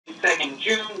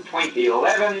June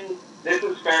 2011. This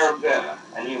is Fair Observer,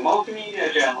 a new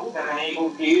multimedia journal that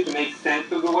enables you to make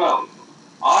sense of the world.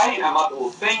 I am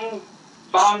Atul Singh,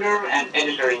 founder and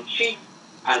editor-in-chief,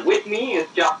 and with me is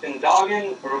Justin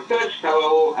Dargin, a research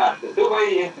fellow at the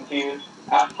Dubai Institute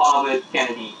at Harvard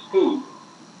Kennedy School.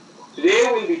 Today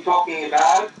we'll be talking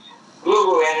about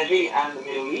global energy and the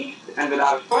Middle East, and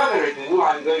without further ado,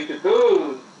 I'm going to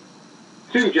pose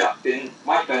to Justin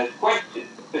my first question.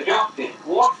 So Justin,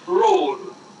 what role,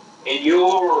 in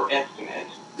your estimate,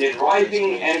 did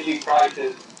rising energy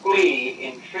prices play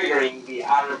in triggering the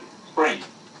Arab Spring?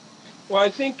 Well, I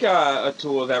think,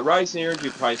 Atul, that rising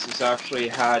energy prices actually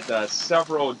had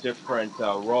several different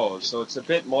roles, so it's a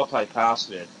bit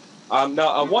multifaceted. Now,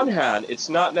 on one hand, it's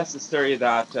not necessary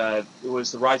that it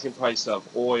was the rising price of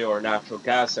oil or natural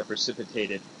gas that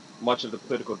precipitated much of the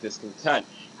political discontent.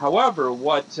 However,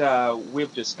 what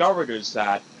we've discovered is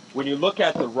that when you look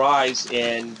at the rise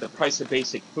in the price of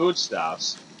basic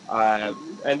foodstuffs,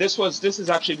 and this has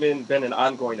actually been an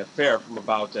ongoing affair from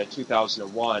about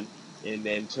 2001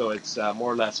 until its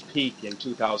more or less peak in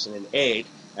 2008,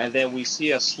 and then we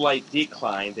see a slight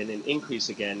decline, then an increase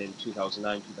again in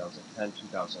 2009, 2010,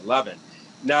 2011.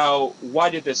 Now, why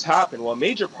did this happen? Well, a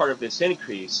major part of this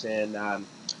increase in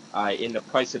the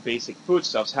price of basic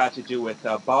foodstuffs had to do with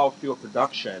biofuel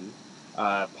production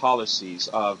policies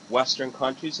of Western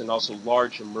countries and also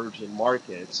large emerging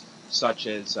markets such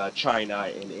as China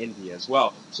and India as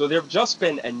well. So there have just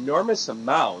been enormous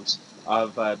amounts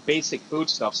of basic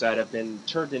foodstuffs that have been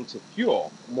turned into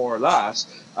fuel, more or less,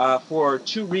 for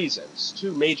two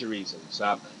major reasons.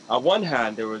 On one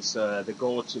hand, there was the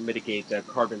goal to mitigate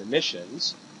carbon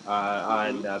emissions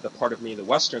on the part of many of the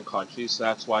Western countries. So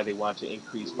that's why they want to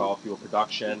increase biofuel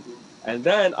production. And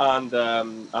then on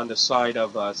the side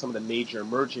of some of the major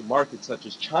emerging markets, such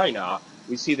as China,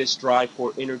 we see this drive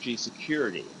for energy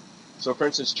security. So, for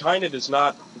instance, China does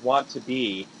not want to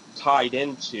be tied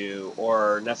into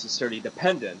or necessarily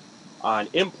dependent on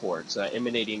imports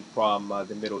emanating from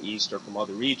the Middle East or from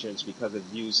other regions, because it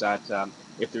views that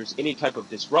if there's any type of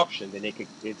disruption, then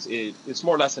it's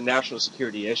more or less a national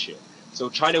security issue. So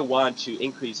China wants to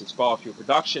increase its biofuel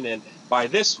production, and by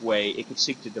this way, it could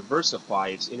seek to diversify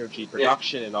its energy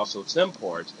production and also its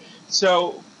imports.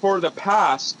 So for the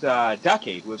past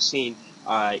decade, we've seen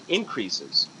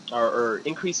increases or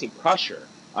increasing pressure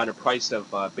on the price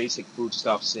of basic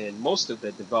foodstuffs in most of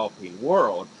the developing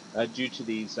world due to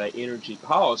these energy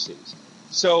policies.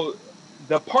 So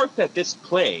the part that this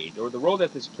played, or the role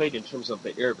that this played in terms of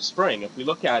the Arab Spring, if we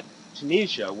look at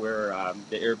Tunisia, where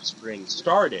the Arab Spring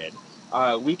started,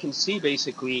 we can see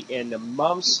basically in the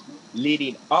months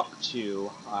leading up to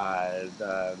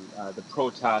the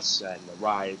protests and the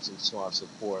riots and so on and so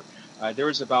forth, there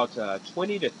was about a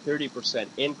 20 to 30%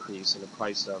 increase in the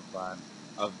price of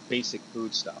basic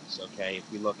foodstuffs. Okay,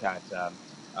 if we look at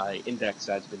index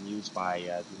that's been used by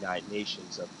the United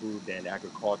Nations Food and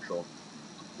Agricultural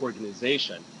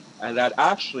Organization, and that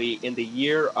actually in the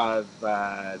year of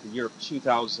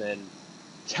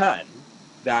 2010,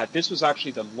 that this was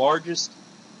actually the largest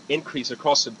increase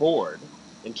across the board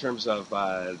in terms of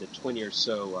the 20 or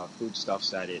so foodstuffs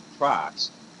that it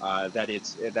tracks that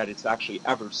it's actually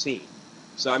ever seen.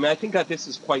 So I mean, I think that this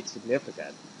is quite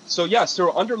significant. So yes, there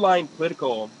are underlying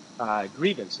political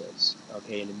grievances,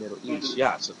 okay, in the Middle East,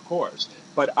 yes, of course.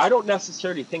 But I don't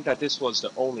necessarily think that this was the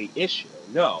only issue,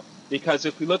 no. Because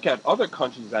if we look at other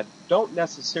countries that don't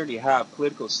necessarily have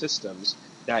political systems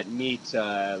that meet,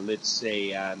 let's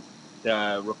say,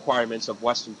 the requirements of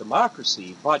Western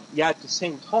democracy, but yet at the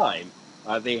same time,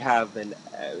 they have an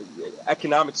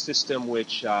economic system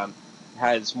which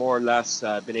has more or less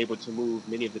been able to move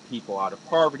many of the people out of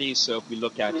poverty. So if we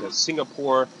look at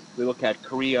Singapore, we look at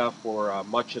Korea for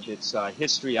much of its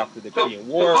history after the Korean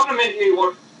War. So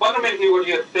fundamentally what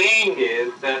you're saying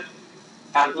is that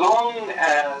as long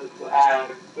as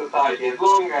society, as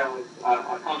long as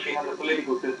a country has a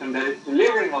political system that is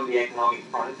delivering on the economic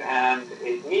front and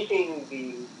is meeting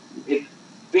its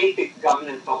basic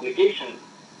governance obligations,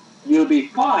 you'll be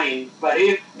fine. But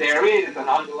if there is an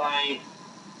underlying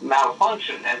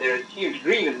malfunction and there is huge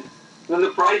grievance, then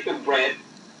the price of bread,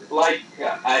 like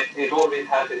it always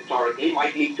has historically,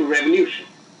 might lead to revolution.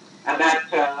 And that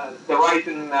the rise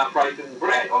in price in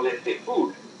bread, or let's say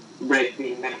food, bread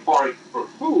being metaphoric for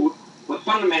food, was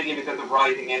fundamentally because of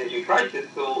rising energy prices.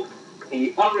 So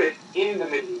the unrest in the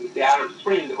Middle East, the Arab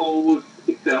Spring, owes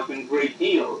itself in great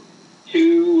deal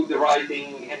to the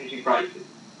rising energy prices.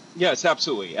 Yes,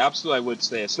 absolutely. Absolutely, I would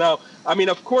say this. Now, I mean,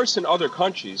 of course, in other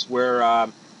countries where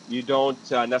you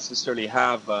don't necessarily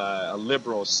have a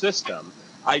liberal system,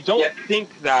 I don't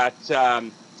think that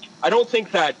I don't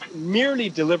think that merely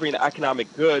delivering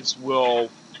economic goods will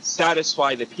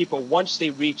satisfy the people once they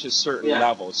reach a certain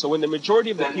level. So when the majority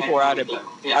of the people are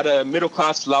at a middle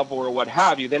class level or what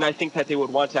have you, then I think that they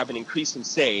would want to have an increase in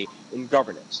say in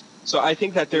governance. So I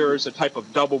think that there is a type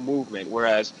of double movement,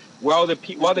 whereas while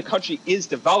the country is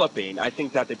developing, I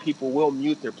think that the people will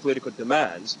mute their political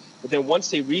demands. But then once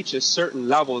they reach a certain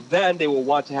level, then they will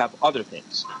want to have other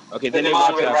things. Okay, then they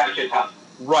want to have,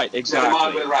 right, exactly. The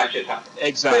demand will ratchet up.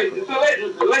 Exactly.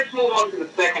 So let's move on to the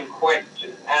second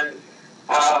question and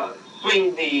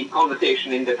swing the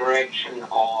conversation in the direction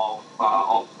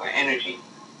of energy.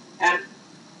 And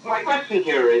my question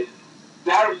here is,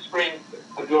 the Arab Spring,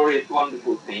 a glorious,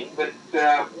 wonderful thing, but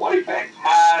what effect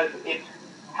has it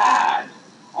had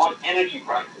on energy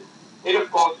prices? It,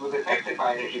 of course, was affected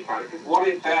by energy prices. What,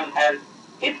 in turn, has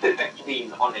its effect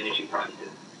been on energy prices?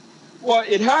 Well,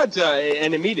 it had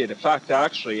an immediate effect,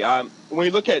 actually. When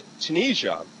we look at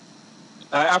Tunisia,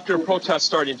 after protests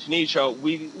started in Tunisia,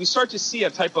 we start to see a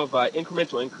type of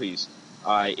incremental increase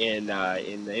in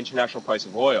the international price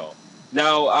of oil.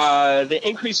 Now, the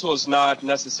increase was not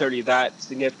necessarily that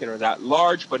significant or that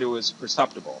large, but it was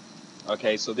perceptible.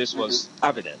 Okay, so this was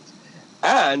evident.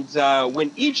 And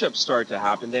when Egypt started to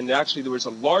happen, then actually there was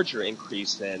a larger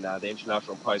increase in the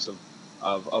international price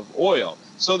of oil.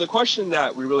 So the question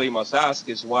that we really must ask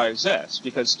is, why is this?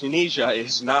 Because Tunisia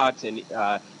is not an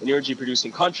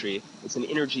energy-producing country. It's an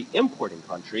energy-importing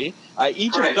country.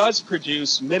 Egypt does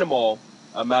produce minimal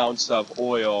amounts of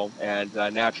oil and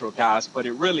natural gas, but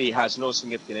it really has no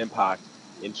significant impact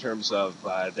in terms of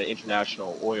the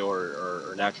international oil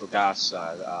or natural gas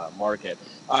market.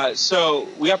 So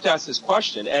we have to ask this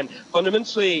question. And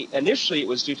fundamentally, initially, it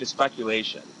was due to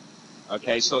speculation.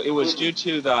 Okay, so it was due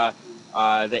to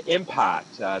the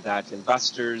impact that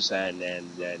investors and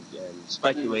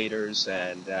speculators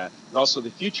and also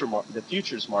the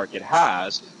futures market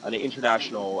has on the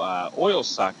international oil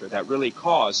sector that really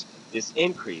caused this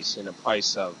increase in the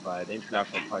price of the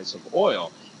international price of oil.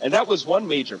 And that was one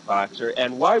major factor.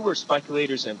 And why were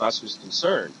speculators and investors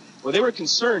concerned? Well, they were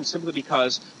concerned simply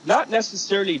because, not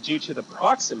necessarily due to the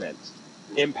proximate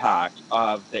impact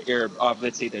of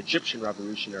let's say, the Egyptian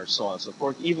revolution or so on and so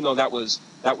forth, even though that was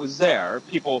there.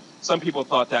 Some people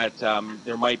thought that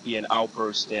there might be an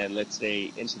outburst in, let's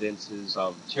say, incidences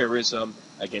of terrorism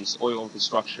against oil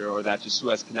infrastructure, or that the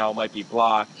Suez Canal might be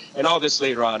blocked, and all this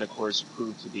later on, of course,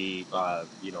 proved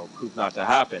not to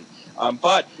happen.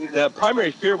 But the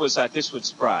primary fear was that this would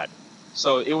spread.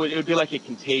 So it would be like a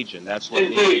contagion. That's what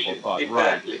many people thought,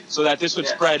 exactly. Right? So that this would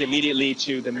spread immediately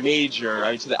to the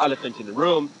to the elephant in the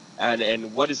room.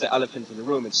 And what is the elephant in the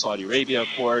room? It's Saudi Arabia, of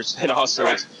course, and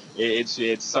also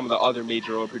it's some of the other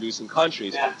major oil-producing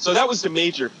countries. Yeah. So that was the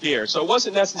major fear. So it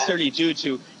wasn't necessarily due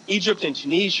to Egypt and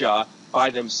Tunisia by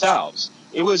themselves.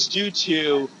 It was due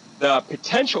to the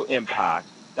potential impact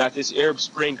that this Arab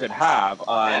Spring could have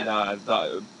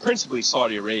on principally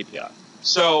Saudi Arabia.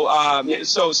 So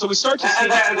so we start to see.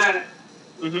 And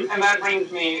that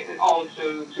brings me on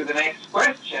to the next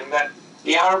question, that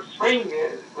the Arab Spring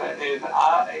is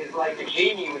like a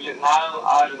genie which is now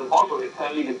out of the bottle. It's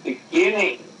only the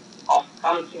beginning of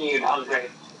continued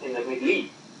unrest in the Middle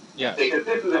East. Yes. Because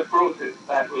this is a process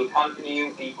that will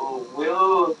continue. People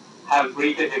will have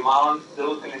greater demands.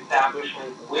 Those in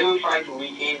establishments will try to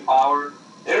regain power.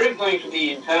 There is going to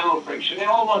be internal friction in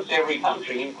almost every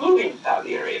country, including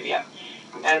Saudi Arabia.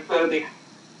 And so the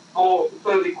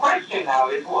question now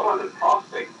is, what are the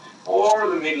prospects for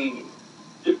the Middle East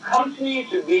to continue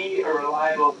to be a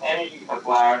reliable energy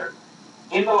supplier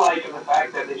in the light of the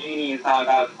fact that the genie is now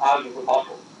out of the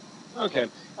bottle? Okay.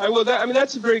 Well,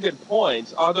 that's a very good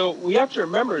point. Although we have to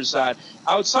remember is that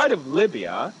outside of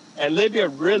Libya, and Libya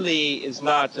really is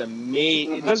not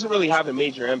it doesn't really have a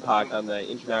major impact on the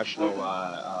international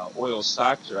oil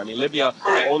sector. I mean, Libya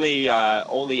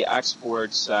only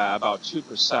exports about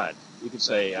 2%, you could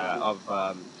say, of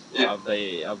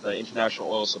the international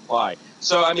oil supply.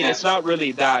 So I mean, it's not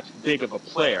really that big of a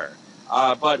player.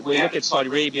 But when you look at Saudi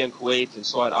Arabia and Kuwait and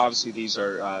so on, obviously these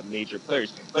are major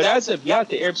players. But as of yet,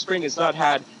 the Arab Spring has not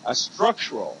had a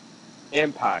structural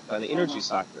impact on the energy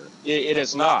sector. It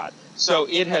has not. So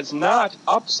it has not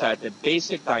upset the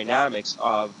basic dynamics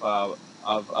of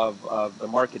the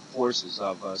market forces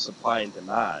of supply and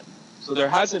demand. So there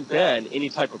hasn't been any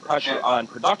type of pressure on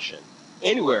production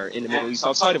anywhere in the Middle East,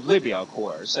 outside of Libya, of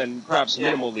course, and perhaps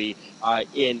minimally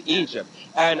in Egypt.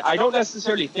 And I don't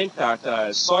necessarily think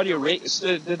that Saudi Arabia,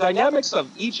 the dynamics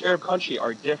of each Arab country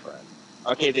are different.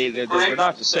 Okay, they're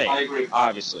not the same, I agree.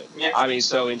 obviously. Yeah. I mean,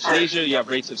 so in Tunisia, you have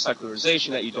rates of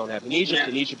secularization that you don't have in Egypt. Yeah.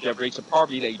 In Egypt, you have rates of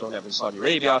poverty that you don't have in Saudi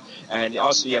Arabia. And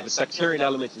also, you have a sectarian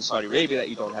element in Saudi Arabia that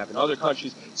you don't have in other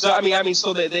countries. So,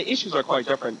 so the issues are quite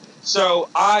different. So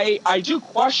I do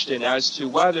question as to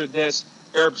whether this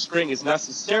Arab Spring is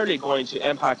necessarily going to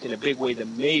impact in a big way the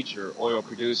major oil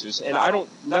producers. And I don't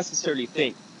necessarily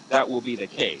think that will be the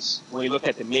case when you look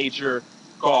at the major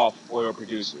Gulf oil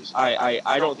producers.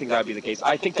 I don't think that would be the case.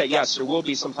 I think that, yes, there will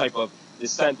be some type of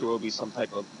dissent, there will be some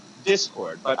type of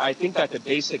discord, but I think that the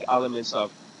basic elements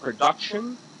of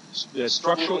production, the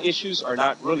structural issues, are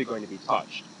not really going to be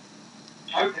touched.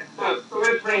 Okay, so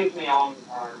this brings me on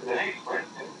to the next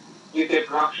question. You say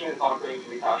production is not going to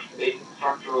be touched, the basic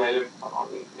structural elements are not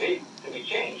going to be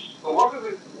changed. So what does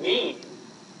this mean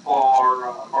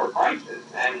for prices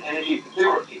and energy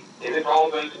security? Is it all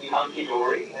going to be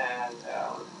hunky-dory and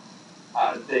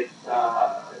this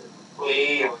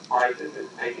play of prices is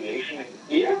speculation and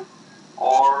fear?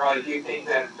 Or do you think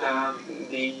that the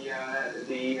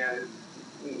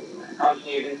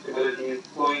continued instability is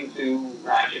going to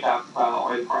ratchet up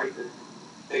oil prices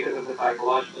because of the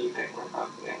psychological effect we're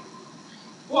talking about?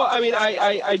 Well,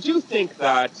 I do think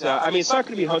that, it's not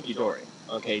going to be hunky-dory.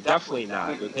 Okay, definitely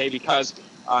not. Okay, because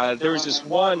there was this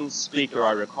one speaker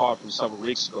I recall from several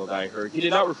weeks ago that I heard. He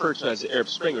did not refer to it as the Arab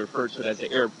Spring, he referred to it as the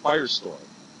Arab firestorm.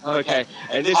 Okay,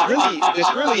 and this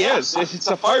really is. It's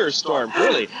a firestorm,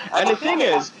 really. And the thing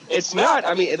is, it's not.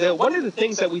 One of the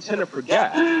things that we tend to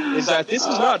forget is that this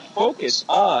is not focused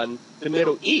on the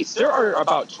Middle East. There are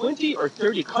about 20 or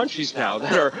 30 countries now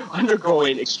that are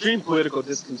undergoing extreme political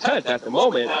discontent at the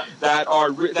moment. That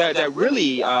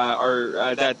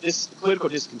this political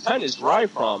discontent is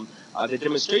derived from the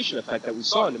demonstration effect that we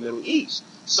saw in the Middle East.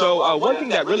 So one thing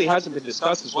that really hasn't been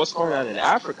discussed is what's going on in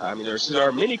Africa. There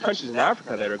are many countries in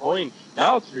Africa that are going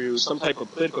now through some type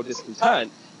of political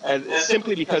discontent, and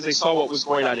simply because they saw what was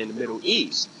going on in the Middle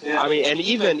East. And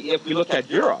even if we look at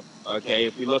Europe, okay,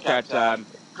 if we look at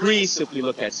Greece, if we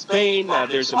look at Spain,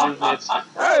 there's a movement.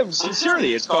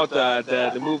 Sincerely, it's called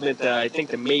the movement. I think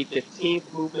the May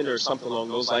 15th movement or something along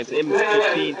those lines. The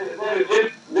May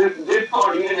 15th. This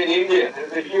part even in India,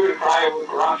 there's a huge cry over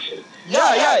corruption.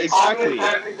 Yeah, exactly.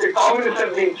 The communists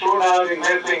have been thrown out in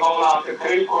Western all after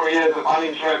 34 years of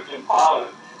uninterrupted power.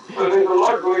 So there's a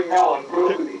lot going on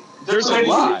globally. There's a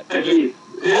lot.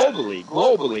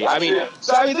 Globally.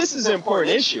 This is an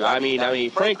important issue.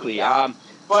 Frankly.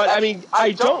 But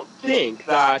I don't think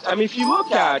that. If you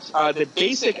look at the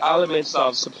basic elements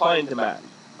of supply and demand,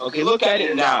 okay, look at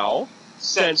it now.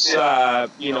 Since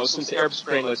since the Arab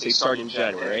Spring, let's say, started in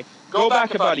January, go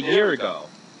back about a year ago.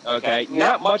 Okay,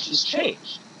 not much has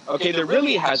changed. Okay, there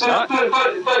really has not. So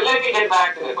let me get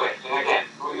back to the question again.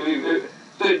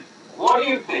 So what do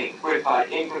you think,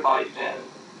 in precise terms,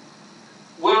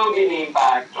 will be the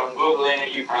impact on global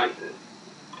energy prices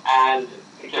and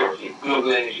security,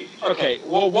 global energy security? Okay,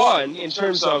 well, one, in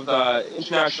terms of the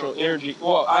international energy,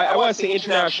 I want to say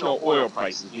international oil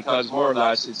prices, because more or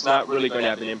less it's not really going to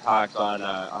have an impact on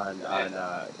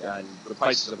the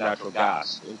prices of natural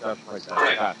gas, international prices of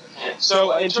natural gas.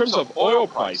 So in terms of oil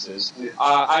prices,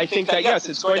 I think that, yes,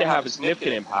 it's going to have a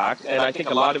significant impact, and I think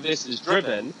a lot of this is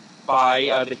driven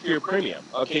by the fear premium.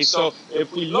 Okay, so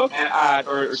if we look at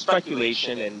or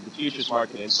speculation and the futures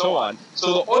market and so on,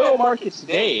 so the oil market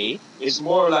today is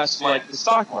more or less like the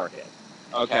stock market.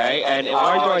 Okay, and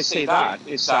why do I say that?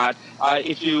 It's that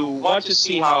if you want to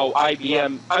see how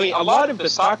IBM, a lot of the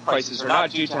stock prices are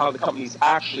not due to how the company is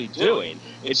actually doing.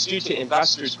 It's due to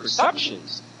investors'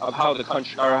 perceptions of how the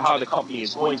country or how the company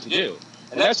is going to do,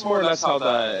 and that's more or less how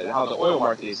the oil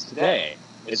market is today.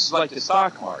 It's like the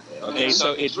stock market, okay?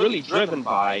 So it's really driven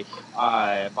by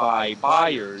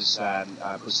buyers'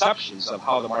 perceptions of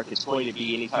how the market's going to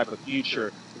be, any type of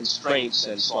future constraints,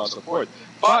 and so on and so forth.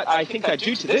 But I think that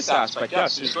due to this aspect,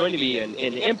 yes, there's going to be an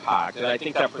impact, and I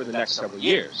think that for the next several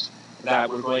years, that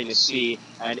we're going to see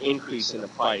an increase in the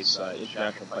price,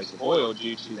 international price of oil,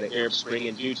 due to the Arab Spring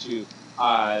and due to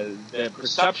the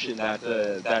perception that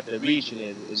the region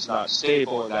is not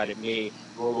stable and that it may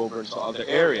roll over into other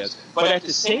areas. But at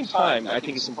the same time, I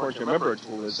think it's important to remember,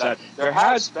 Atul, is that there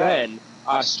has been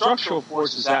structural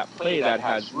forces at play that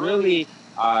has really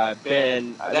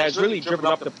driven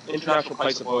up the international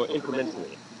price of oil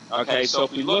incrementally. Okay, so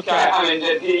if we look at,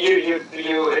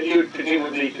 you allude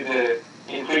presumably to the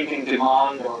increasing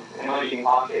demand of emerging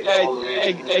markets.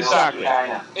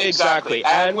 Exactly.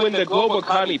 And when the global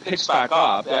economy picks back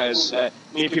up, as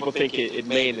many people think it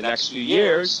may in the next few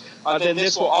years, then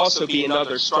this will also be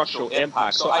another structural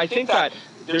impact. So I think that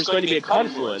there's going to be a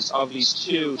confluence of these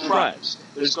two trends.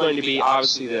 There's going to be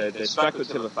obviously the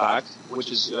speculative effect,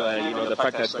 which is the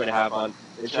effect that's going to have on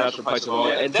the international price of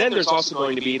oil, and then there's also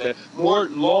going to be the more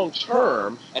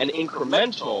long-term and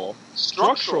incremental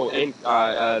structural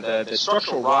the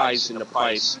structural rise in the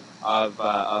price of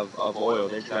oil,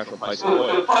 the international price of oil.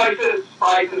 So prices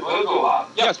will go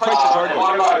up. Yes, prices are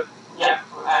going up.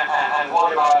 And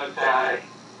what about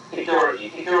security?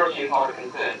 Security is not a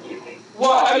concern, you think?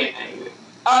 Well,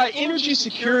 energy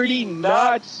security,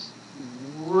 not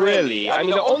really. I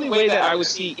mean, the only way that I would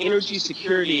see energy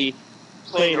security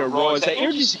playing a role is that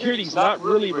energy security is not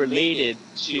really related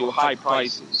to high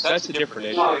prices. That's a different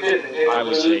issue, No, it isn't. I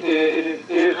would say. It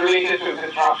is related to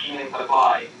disruption in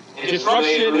supply. It's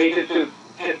related to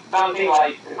something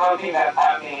that's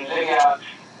happening in Libya,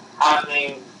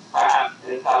 happening perhaps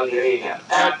in Saudi Arabia.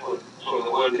 That would throw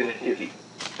the world in a tizzy.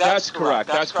 That's correct.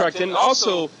 That's correct. And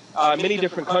also, many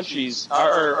different countries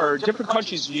or different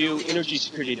countries view energy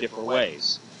security in different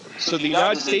ways. So the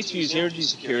United States views energy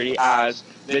security as,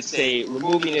 let's say,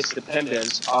 removing its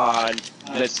dependence on,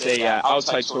 let's say,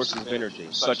 outside sources of energy,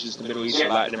 such as the Middle East or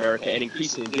Latin America, and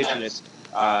increasing indigenous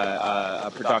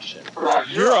production.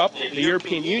 Europe, the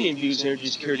European Union, views energy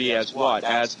security as what?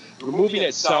 As removing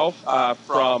itself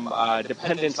from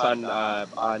dependence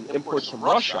on imports from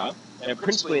Russia, and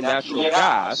principally natural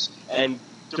gas, and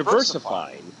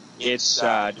diversifying its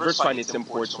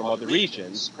imports from other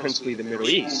regions, principally the Middle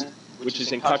East, which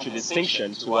is in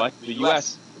contradistinction to what the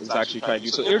U.S. is actually trying to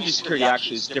do. So energy security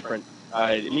actually is different.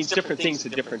 It means different things to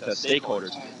different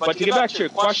stakeholders. But to get back to your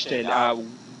question,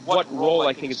 what role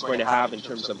I think it's going to have in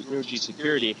terms of energy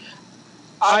security,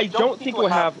 I don't think it will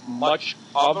have much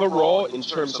of a role in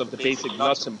terms of the basic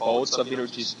nuts and bolts of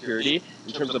energy security,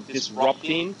 in terms of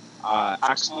disrupting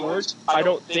exports. I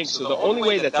don't think so. The only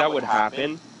way that would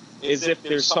happen is if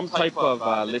there's some type of,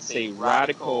 let's say,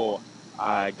 radical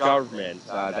government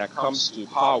that comes to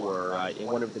power in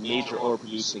one of the major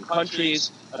oil-producing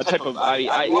countries, a type of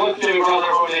Muslim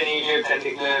Brotherhood in Egypt that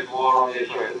declared war on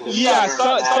Israel. Yeah,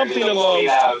 something along.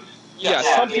 Yeah,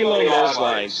 something along those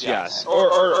lines. Yes,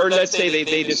 or let's say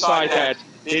they decide that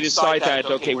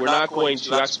okay, we're not going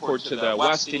to export to the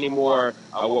West anymore.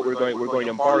 What we're going to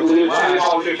embargo the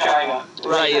West.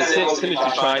 Right, send it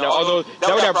to China. Although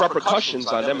that would have repercussions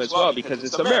on them as well, because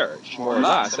it's a marriage, more or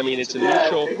less. I mean, it's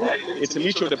a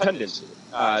mutual dependency.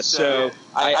 So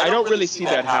I don't really see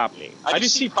that happening. I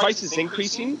just see prices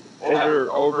increasing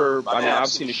over. I mean,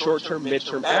 obviously in the short term,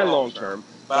 mid-term, and long term.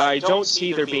 But I don't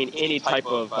see there being any type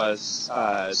of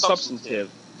substantive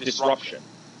disruption.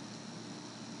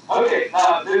 Okay,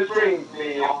 this brings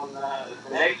me on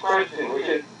the next question, which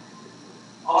is,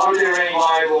 are there any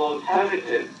viable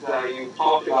alternatives? You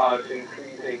talked about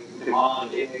increasing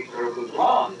demand, inexorable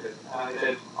demand.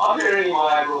 Are there any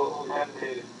viable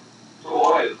alternatives to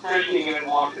oil, especially given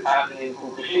what is happening in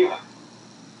Fukushima?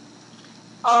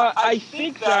 I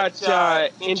think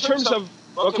that in terms of,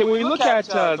 okay, when we look at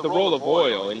the role of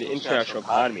oil in the international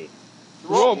economy, the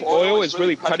role of oil is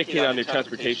really predicated on the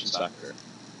transportation sector.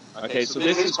 Okay, so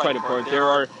this is quite important. There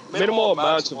are minimal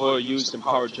amounts of oil used in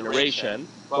power generation,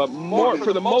 but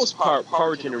for the most part,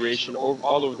 power generation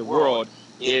all over the world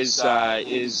is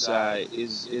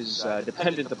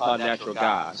dependent upon natural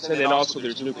gas, and then also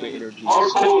there's nuclear energy or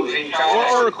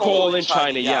coal in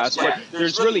China, yes, but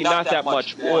there's really not that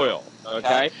much oil.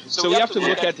 Okay, so we have to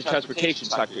look at the transportation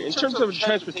sector. In terms of the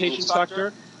transportation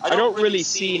sector, I don't really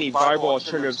see any viable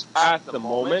alternatives at the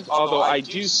moment, although I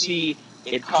do see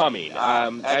it coming.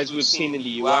 As we've seen in the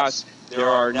U.S., there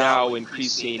are now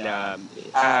increasing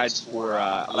ads for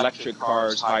electric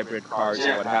cars, hybrid cars,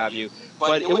 and what have you.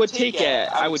 But it would take,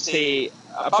 I would say,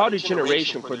 about a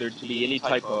generation for there to be any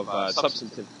type of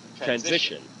substantive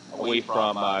transition away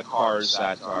from cars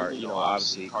that are,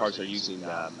 obviously cars are using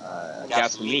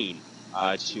gasoline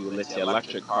to, let's say,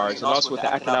 electric cars. And also with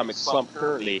the economic slump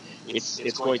currently,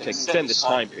 it's going to extend this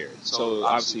time period. So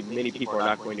obviously many people are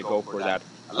not going to go for that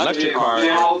electric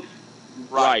car.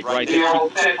 Right. Right,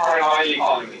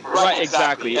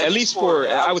 exactly. At least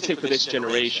I would say for this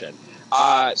generation.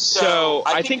 So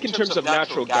I think in terms of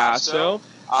natural gas, though,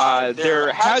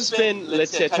 there has been,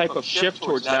 let's say, a type of shift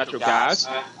towards natural gas,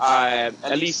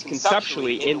 at least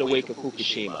conceptually, in the wake of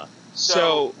Fukushima.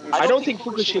 So I don't think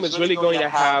Fukushima is really going to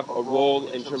have a role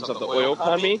in terms of the oil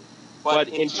economy, but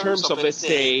in terms of, let's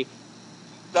say,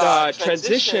 the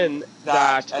transition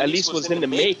that at least was in the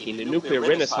making, the nuclear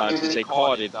renaissance, as they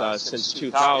called it, since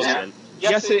 2000,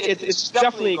 yes, it's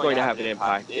definitely going to have an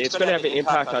impact. It's going to have an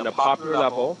impact on the popular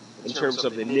level. in terms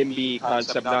of the NIMBY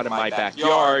concept, not in my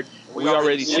backyard. We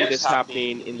already see this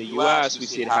happening in the U.S. We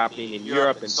see it happening in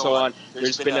Europe and so on.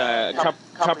 There's been a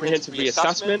comprehensive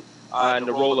reassessment on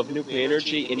the role of nuclear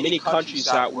energy in many countries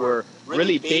that were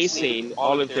really basing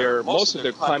most of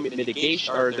their climate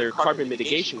mitigation or their carbon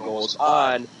mitigation goals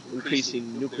on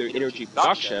increasing nuclear energy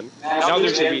production. Now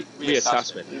there's a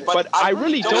reassessment. But I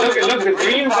really don't... Look, the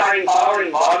Greens are in power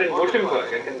in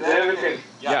Baden-Württemberg, a conservative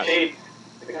state,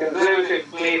 a conservative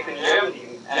place in Germany.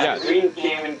 And the Greens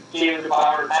came into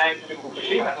power thanks to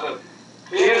Fukushima. So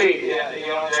clearly,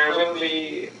 there will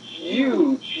be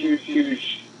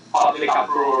huge public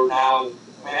uproar now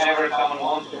whenever someone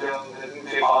wants to build a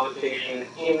nuclear power station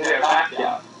in their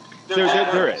backyard.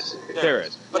 There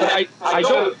is. But I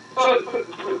don't...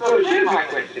 So here's my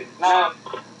question. Now,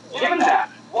 given that,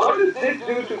 what does this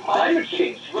do to climate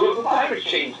change, global climate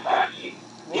change strategy?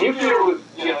 The nuclear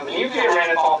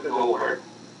renaissance is over.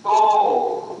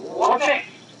 So what next?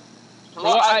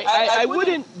 Well, I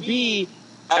wouldn't be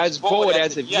as bold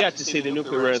as of yet to say the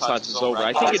nuclear renaissance is over.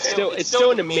 I think it's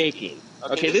still in the making.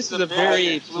 Okay, this is a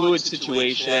very fluid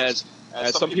situation, as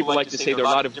some people like to say. There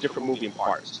are a lot of different moving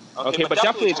parts. Okay, but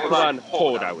definitely it's put on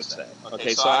hold, I would say.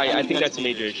 Okay, so I think that's a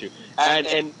major issue.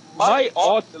 And my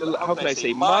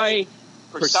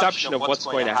perception of what's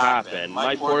going to happen,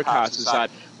 my forecast is that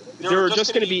there are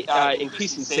just going to be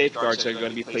increasing safeguards that are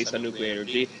going to be placed on nuclear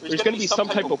energy. There's going to be some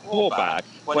type of pullback,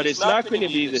 but it's not going to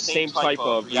be the same type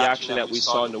of reaction that we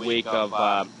saw in the wake of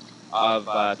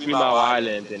 3 Mile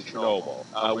Island and Chernobyl,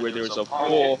 where there was a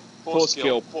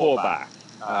full-scale pullback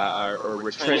or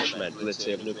retrenchment, let's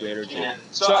say, of nuclear energy.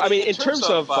 So, I mean, in terms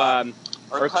of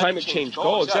our climate change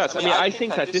goals, yes, I mean, I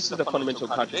think that this is a fundamental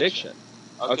contradiction.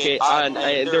 Okay, and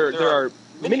there are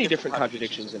many different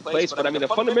contradictions in place, but I mean, the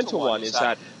fundamental one is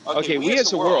that, okay, we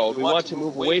as a world, we want to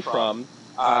move away from,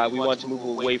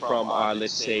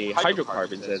 let's say,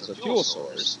 hydrocarbons as a fuel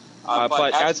source.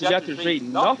 But as of yet, there's really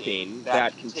nothing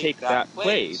that can take that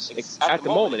place at the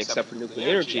moment, except for nuclear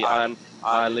energy on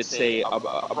let's say, a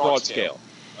broad scale.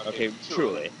 Okay,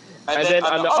 truly. And then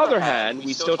on the other hand,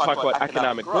 we still talk about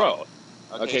economic growth.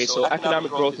 Okay, so economic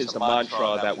growth is the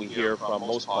mantra that we hear from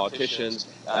most politicians,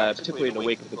 particularly in the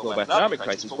wake of the global economic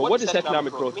crisis. But what does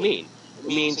economic growth mean? It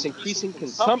means increasing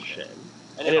consumption,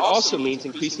 and it also means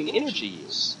increasing energy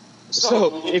use.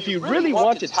 So if you really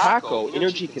want to tackle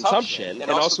energy consumption,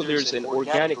 and also there's an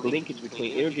organic linkage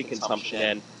between energy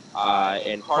consumption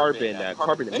and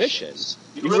carbon emissions,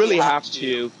 you really have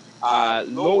to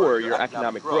lower your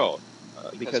economic growth.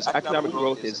 Because economic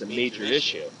growth is a major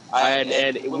issue.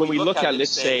 And when we look at, let's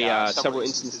say, several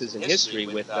instances in history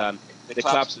with the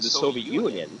collapse of the Soviet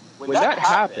Union, when that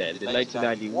happened in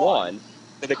 1991,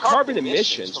 the carbon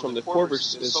emissions from the former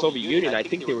Soviet Union, I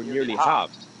think they were nearly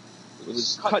halved. It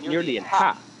was cut nearly in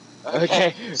half.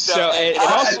 Okay, so it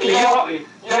also...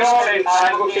 You're not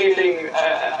advocating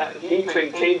deep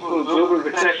and painful global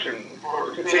recession.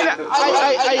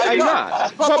 I'm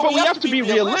not. But we have to be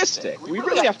realistic. We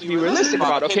really have to be realistic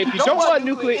about, okay, if you don't want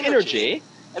nuclear energy,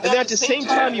 and then at the same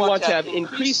time you want to have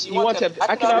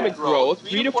economic growth,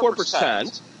 3 to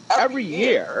 4% every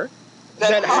year,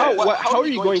 then how are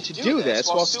you going to do this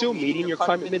while still meeting your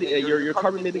carbon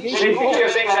mitigation goals? You're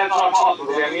saying that's not possible.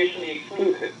 They are mutually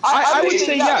exclusive. I would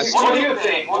say yes. What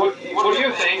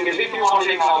you're saying is if you want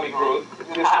economic growth,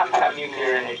 you have to have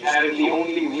nuclear energy. That is the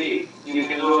only way you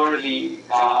can lower the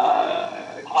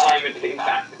climate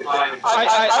impact.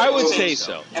 I would say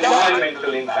so.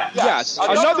 Environmental impact. Yes.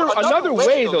 Another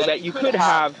way, though, that you could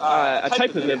have a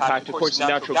type of impact, of course, is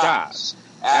natural gas.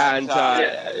 And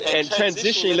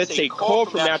transitioning, let's say, coal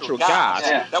from natural gas,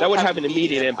 that would have an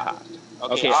immediate impact.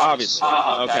 Okay, obviously.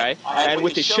 Okay, and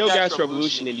with the shale gas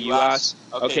revolution in the U.S.,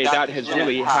 okay, that has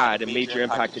really had a major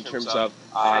impact in terms of,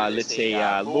 let's say,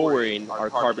 lowering our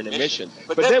carbon emissions.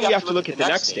 But then we have to look at the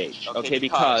next stage, okay,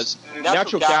 because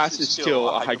natural gas is still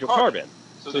a hydrocarbon.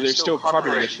 So there's still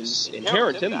carbon emissions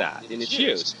inherent in that, in its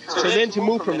use. So then to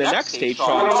move from the next stage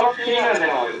from...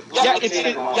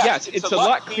 it's a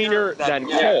lot cleaner than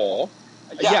coal.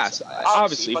 Yes,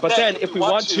 obviously. But then if we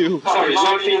want to...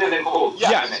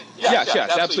 Yes,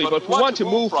 absolutely. But if we want to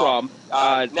move from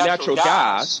natural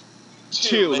gas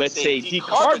to, let's say,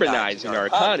 decarbonizing our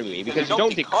economy, because you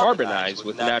don't decarbonize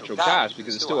with natural gas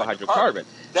because it's still a hydrocarbon,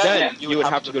 then you would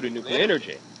have to go to nuclear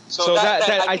energy. So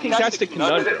that I think that's the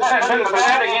conundrum. But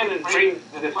that again brings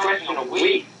this question of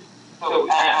waste. So,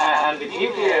 and the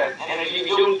nuclear energy, we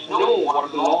don't know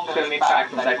what the long-term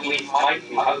impact of that waste might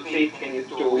be. How safe can you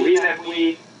store away that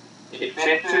waste? It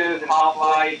festers in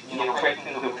half-life,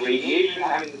 questions of radiation.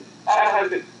 I mean, that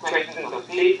has its questions of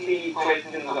safety,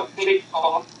 questions of fixed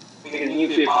costs. because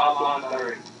nuclear power plants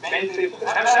are expensive, and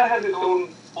that has its own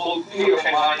whole slew of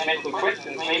environmental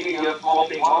questions. Maybe you're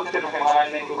solving one set of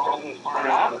environmental problems for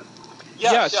another.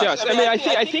 Yes. I mean, I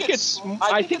think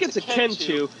it's akin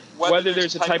to whether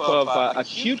there's a type of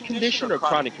acute condition or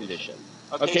chronic condition.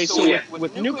 Okay, so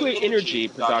with nuclear energy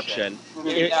production,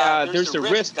 there's the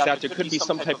risk that there could be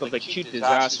some type of acute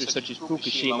disaster, such as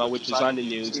Fukushima, which is on the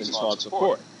news, and so on and so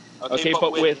forth. Okay,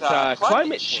 but with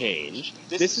climate change,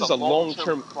 this is a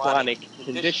long-term chronic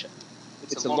condition.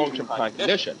 It's a long-term chronic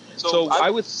condition. So I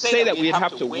would say that we'd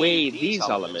have to weigh these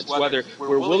elements, whether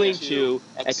we're willing to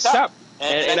accept.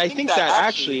 And I think that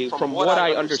actually, from what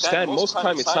I understand, most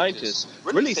climate scientists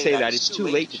really say that it's too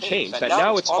late to change, that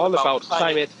now it's all about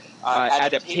climate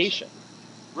adaptation.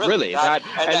 Really, that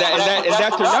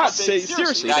they're not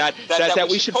seriously that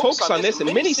we should focus on this.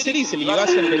 And many cities in the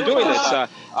U.S. have been doing this.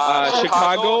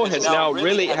 Chicago has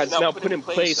now put in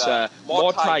place a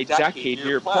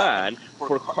multi-decade-year plan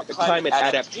for climate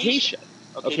adaptation.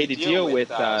 Okay, to deal with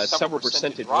several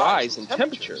percentage rise in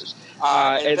temperatures,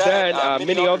 and then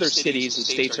many other cities and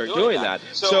states are doing that.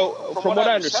 So, from what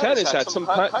I understand, is that some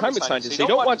climate scientists, they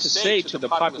don't want to say to the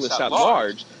populace at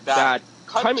large that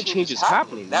climate change is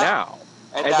happening now.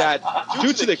 And that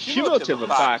due to the cumulative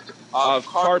effect of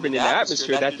carbon in the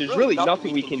atmosphere, that there's really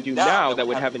nothing we can do now that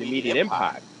would have an immediate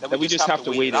impact, that we just have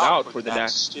to wait it out for the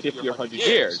next 50 or 100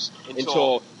 years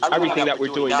until everything that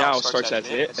we're doing now starts to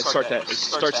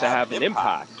have an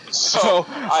impact. So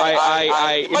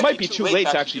it might be too late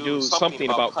to actually do something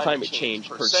about climate change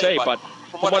per se, but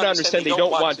from what I understand, they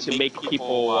don't want to make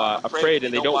people afraid,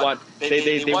 and they want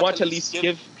to at least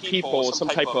give people some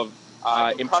type of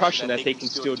impression that they can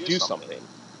still do something.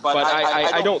 But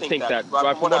I don't think that,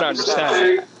 from what I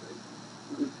understand.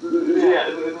 Yeah,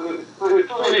 so it's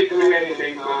too late to do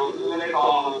anything, so let's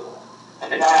all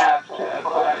adapt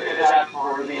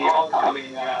for the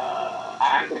upcoming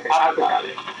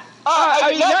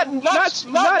apocalypse.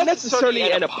 Not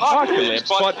necessarily an apocalypse,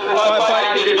 but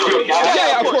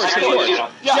yeah, of course. The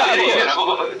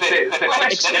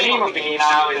aim of the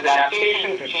now is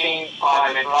adaptation to change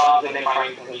climate rather than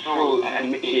trying to control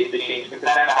and mitigate the change, because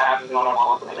that perhaps is not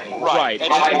possible anymore. Right.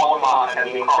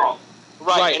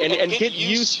 Right, and get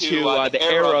used to the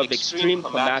era of extreme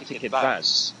climatic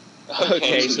events.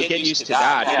 Okay, so get used to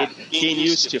that. Getting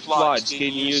used to floods,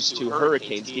 getting used to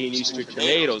hurricanes, getting used to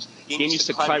tornadoes, getting used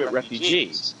to climate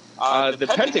refugees. The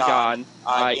Pentagon,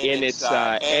 in its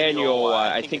annual,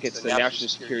 I think it's the National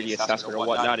Security Assessment or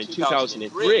whatnot, in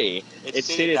 2003, it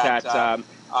stated that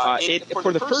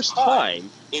for the first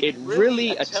time, it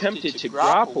really attempted to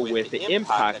grapple with the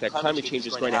impact that climate change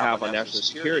is going to have on national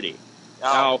security.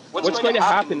 Now, what's going to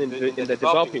happen in the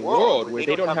developing world, where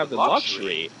they don't have the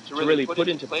luxury to really put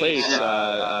into place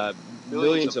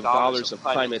millions of dollars of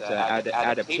climate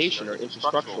adaptation or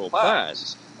infrastructural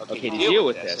plans, okay, to deal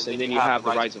with this, and then you have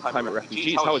the rise of climate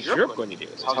refugees. How is Europe going to deal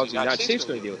with this? How is the United States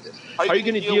going to deal with this? How are you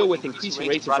going to deal with increasing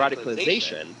rates of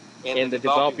radicalization in the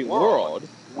developing world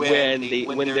when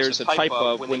there's a type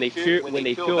of when they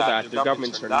feel that their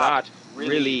governments are not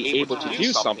really able to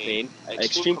do something,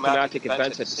 extreme climatic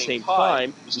events at the same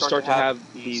time, you start to have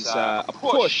these a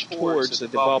push towards the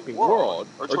developing world,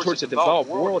 or towards the developed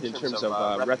world in terms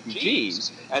of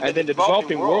refugees, and then the developed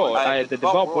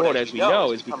world, as we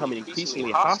know, is becoming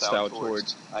increasingly hostile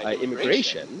towards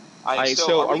immigration.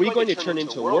 So, are we going to turn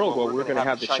into a world where we're going to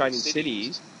have the shining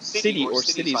cities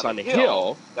on the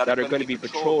hill that are going to be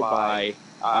patrolled by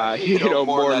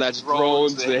more or less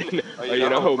drones and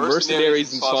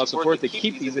mercenaries and so on and so forth to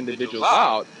keep these individuals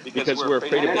out because we're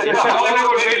afraid of the impact?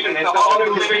 It's a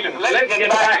whole vision. Let's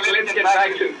get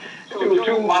back to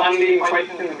two mundane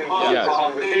questions in the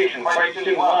conversation.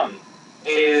 Question one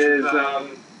is,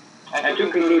 and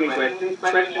two concluding questions.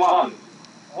 Question one: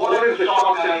 what is the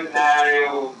short-term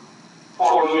scenario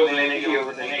for global energy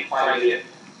over the next 5 years?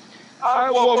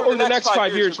 Over the next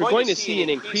 5 years, we're going to see an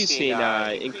increasing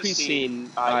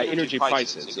energy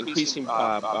prices, increasing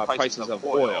prices of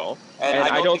oil, and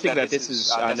I don't think that this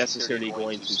is necessarily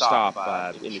going to stop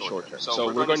in the short term.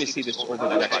 So we're going to see this over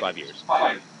the next 5 years.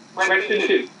 Fine. Question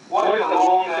two: what is the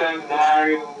long-term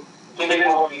scenario, given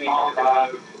what we talked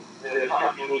about, the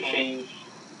structural change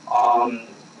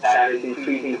that is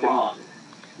increasing demand?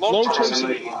 Long-term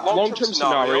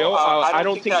scenario, I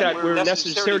don't think that we're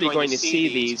necessarily going to see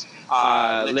these,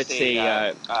 let's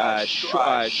say,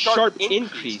 sharp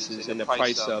increases in the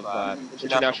price of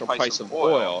international price of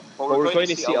oil, but we're going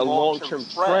to see a long-term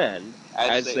trend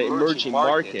as the emerging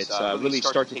markets really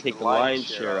start to take the lion's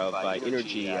share of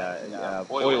energy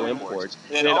oil imports,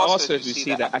 and then also as we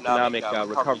see the economic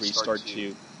recovery start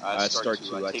to start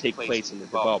to take place in the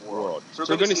developed world. So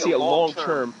we're going to see a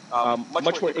long-term,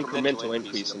 much more incremental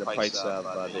increase in the price of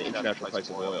the international price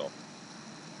of oil.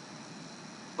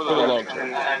 For the long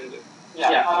term.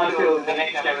 Until the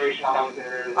next generation comes in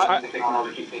the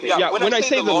technology. When I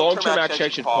say the long term, actually, I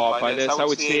should qualify this. I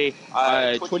would say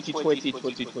 2020,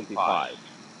 2025.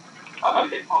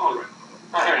 Okay, all right.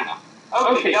 Fair enough.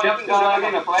 Okay, Justin, it's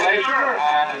been a pleasure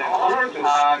and an honor to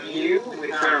have you with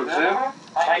Fair Observer.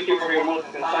 Thank you for your most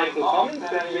insightful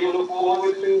comments, and we look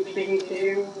forward to speaking to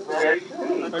you very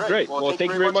soon. Great. Well,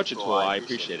 thank you very much, Atul. I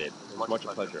appreciate it. It was much a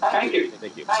pleasure. Thank you.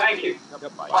 Thank you. Thank you.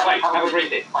 Yep, bye. Bye. Have a great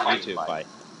day. Bye. You too. Bye.